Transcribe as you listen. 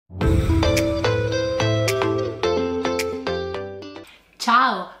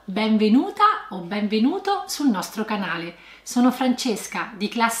Benvenuta o benvenuto sul nostro canale. Sono Francesca di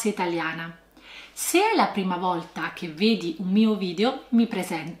classe italiana. Se è la prima volta che vedi un mio video, mi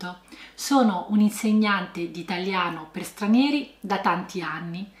presento. Sono un'insegnante di italiano per stranieri da tanti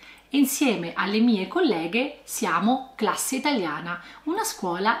anni e insieme alle mie colleghe siamo Classe Italiana, una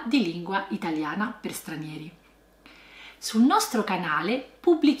scuola di lingua italiana per stranieri. Sul nostro canale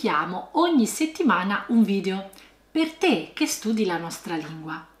pubblichiamo ogni settimana un video per te che studi la nostra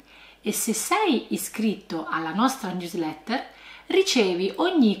lingua. E se sei iscritto alla nostra newsletter, ricevi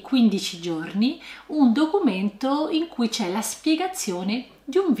ogni 15 giorni un documento in cui c'è la spiegazione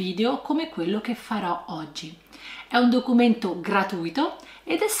di un video come quello che farò oggi. È un documento gratuito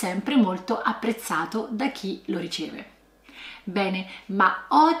ed è sempre molto apprezzato da chi lo riceve. Bene, ma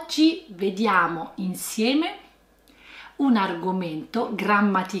oggi vediamo insieme un argomento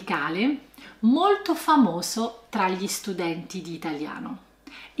grammaticale molto famoso tra gli studenti di italiano.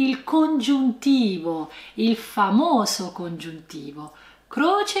 Il congiuntivo, il famoso congiuntivo,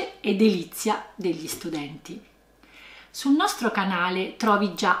 croce e delizia degli studenti. Sul nostro canale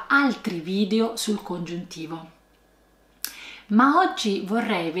trovi già altri video sul congiuntivo, ma oggi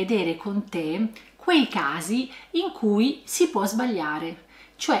vorrei vedere con te quei casi in cui si può sbagliare,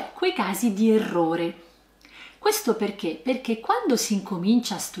 cioè quei casi di errore. Questo perché? Perché quando si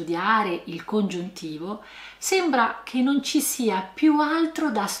incomincia a studiare il congiuntivo sembra che non ci sia più altro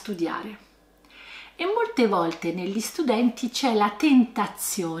da studiare e molte volte negli studenti c'è la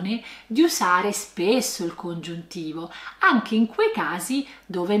tentazione di usare spesso il congiuntivo, anche in quei casi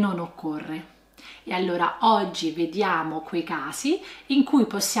dove non occorre. E allora oggi vediamo quei casi in cui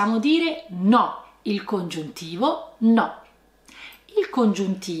possiamo dire no, il congiuntivo no. Il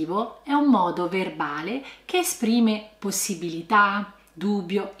congiuntivo è un modo verbale che esprime possibilità,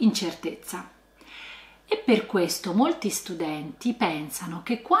 dubbio, incertezza. E per questo molti studenti pensano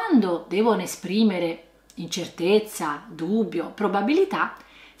che quando devono esprimere incertezza, dubbio, probabilità,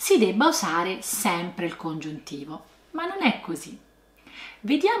 si debba usare sempre il congiuntivo. Ma non è così.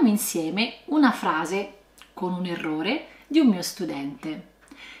 Vediamo insieme una frase con un errore di un mio studente.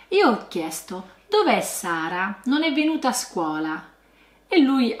 Io ho chiesto: dov'è Sara? Non è venuta a scuola. E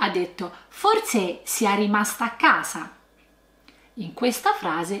lui ha detto: forse sia rimasta a casa. In questa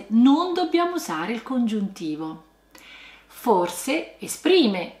frase non dobbiamo usare il congiuntivo. Forse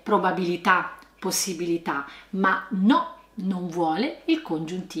esprime probabilità, possibilità, ma no, non vuole il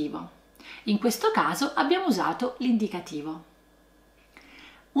congiuntivo. In questo caso abbiamo usato l'indicativo.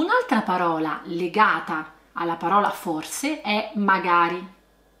 Un'altra parola legata alla parola forse è magari,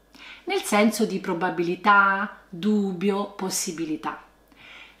 nel senso di probabilità, dubbio, possibilità.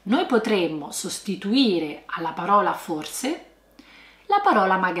 Noi potremmo sostituire alla parola forse la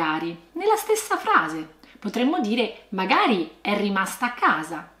parola magari nella stessa frase. Potremmo dire magari è rimasta a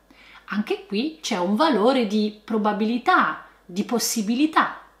casa. Anche qui c'è un valore di probabilità, di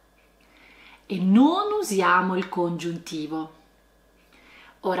possibilità. E non usiamo il congiuntivo.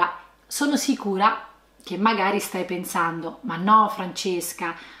 Ora, sono sicura che magari stai pensando: ma no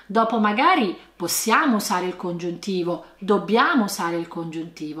Francesca, dopo magari possiamo usare il congiuntivo, dobbiamo usare il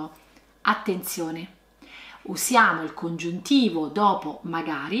congiuntivo. Attenzione, usiamo il congiuntivo dopo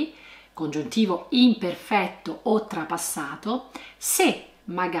magari, congiuntivo imperfetto o trapassato, se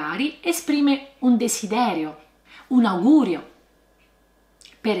magari esprime un desiderio, un augurio.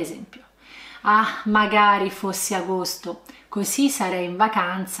 Per esempio: ah, magari fosse agosto, così sarei in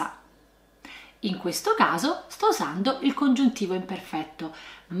vacanza. In questo caso sto usando il congiuntivo imperfetto,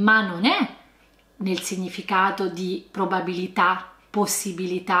 ma non è nel significato di probabilità,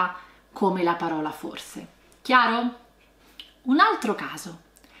 possibilità, come la parola forse. Chiaro? Un altro caso.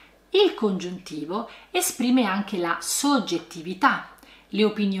 Il congiuntivo esprime anche la soggettività, le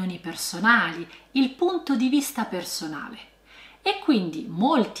opinioni personali, il punto di vista personale. E quindi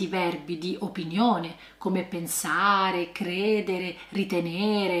molti verbi di opinione, come pensare, credere,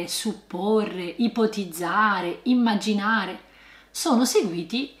 ritenere, supporre, ipotizzare, immaginare, sono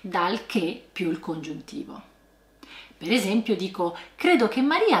seguiti dal che più il congiuntivo. Per esempio dico: credo che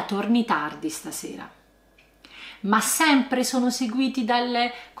Maria torni tardi stasera. Ma sempre sono seguiti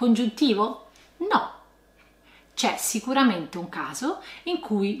dal congiuntivo? No. C'è sicuramente un caso in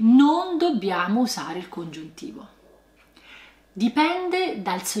cui non dobbiamo usare il congiuntivo. Dipende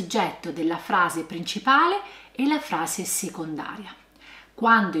dal soggetto della frase principale e la frase secondaria.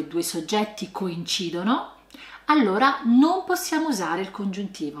 Quando i due soggetti coincidono, allora non possiamo usare il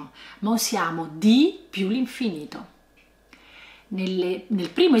congiuntivo, ma usiamo di più l'infinito. Nel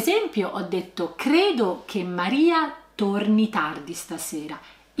primo esempio ho detto: credo che Maria torni tardi stasera,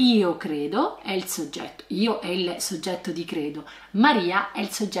 Io credo è il soggetto, io è il soggetto di credo, Maria è il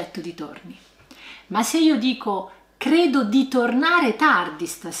soggetto di torni. Ma se io dico credo di tornare tardi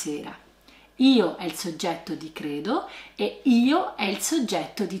stasera, io è il soggetto di credo e io è il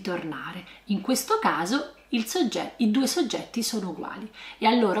soggetto di tornare. In questo caso i due soggetti sono uguali e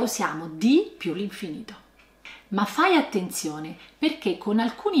allora usiamo di più l'infinito. Ma fai attenzione perché con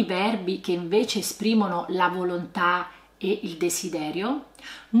alcuni verbi che invece esprimono la volontà e il desiderio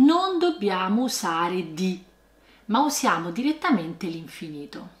non dobbiamo usare di, ma usiamo direttamente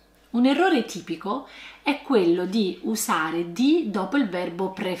l'infinito. Un errore tipico è quello di usare di dopo il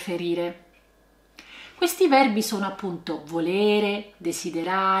verbo preferire. Questi verbi sono appunto volere,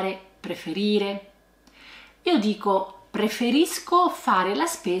 desiderare, preferire. Io dico preferisco fare la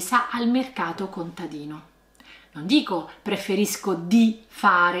spesa al mercato contadino. Non dico preferisco di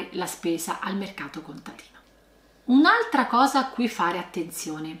fare la spesa al mercato contadino. Un'altra cosa a cui fare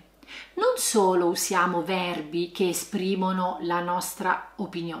attenzione. Non solo usiamo verbi che esprimono la nostra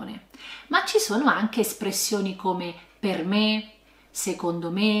opinione, ma ci sono anche espressioni come per me,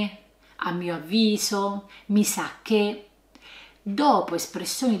 secondo me, a mio avviso, mi sa che. Dopo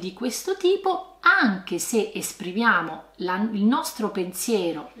espressioni di questo tipo, anche se esprimiamo il nostro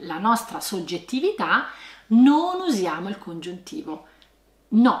pensiero, la nostra soggettività, non usiamo il congiuntivo.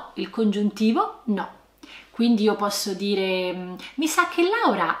 No, il congiuntivo no. Quindi io posso dire mi sa che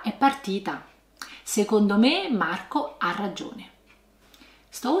Laura è partita. Secondo me Marco ha ragione.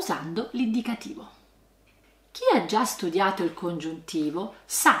 Sto usando l'indicativo. Chi ha già studiato il congiuntivo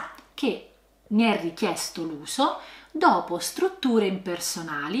sa che ne è richiesto l'uso dopo strutture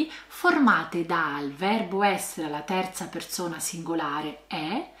impersonali formate dal verbo essere alla terza persona singolare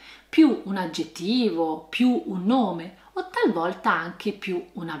è, più un aggettivo, più un nome o talvolta anche più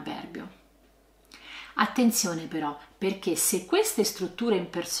un avverbio. Attenzione però, perché se queste strutture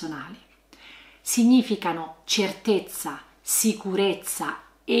impersonali significano certezza, sicurezza,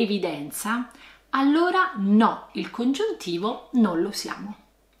 evidenza, allora no, il congiuntivo non lo usiamo.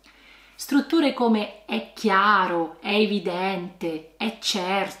 Strutture come è chiaro, è evidente, è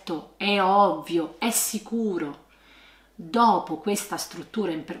certo, è ovvio, è sicuro. Dopo queste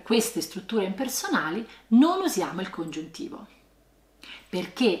strutture impersonali non usiamo il congiuntivo,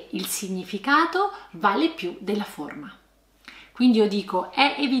 perché il significato vale più della forma. Quindi io dico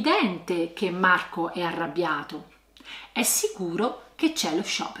è evidente che Marco è arrabbiato, è sicuro che c'è lo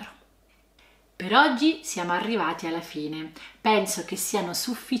sciopero. Per oggi siamo arrivati alla fine. Penso che siano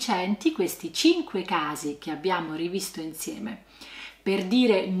sufficienti questi 5 casi che abbiamo rivisto insieme per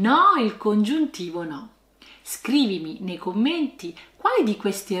dire no il congiuntivo no. Scrivimi nei commenti quali di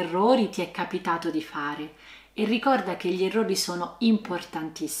questi errori ti è capitato di fare e ricorda che gli errori sono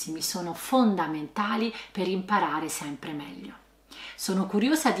importantissimi, sono fondamentali per imparare sempre meglio. Sono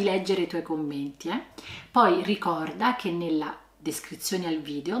curiosa di leggere i tuoi commenti. Poi ricorda che nella descrizione al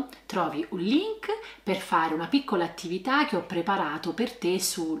video trovi un link per fare una piccola attività che ho preparato per te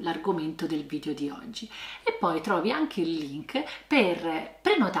sull'argomento del video di oggi e poi trovi anche il link per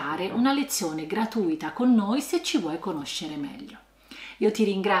prenotare una lezione gratuita con noi se ci vuoi conoscere meglio. Io ti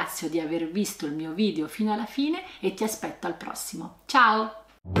ringrazio di aver visto il mio video fino alla fine e ti aspetto al prossimo. Ciao!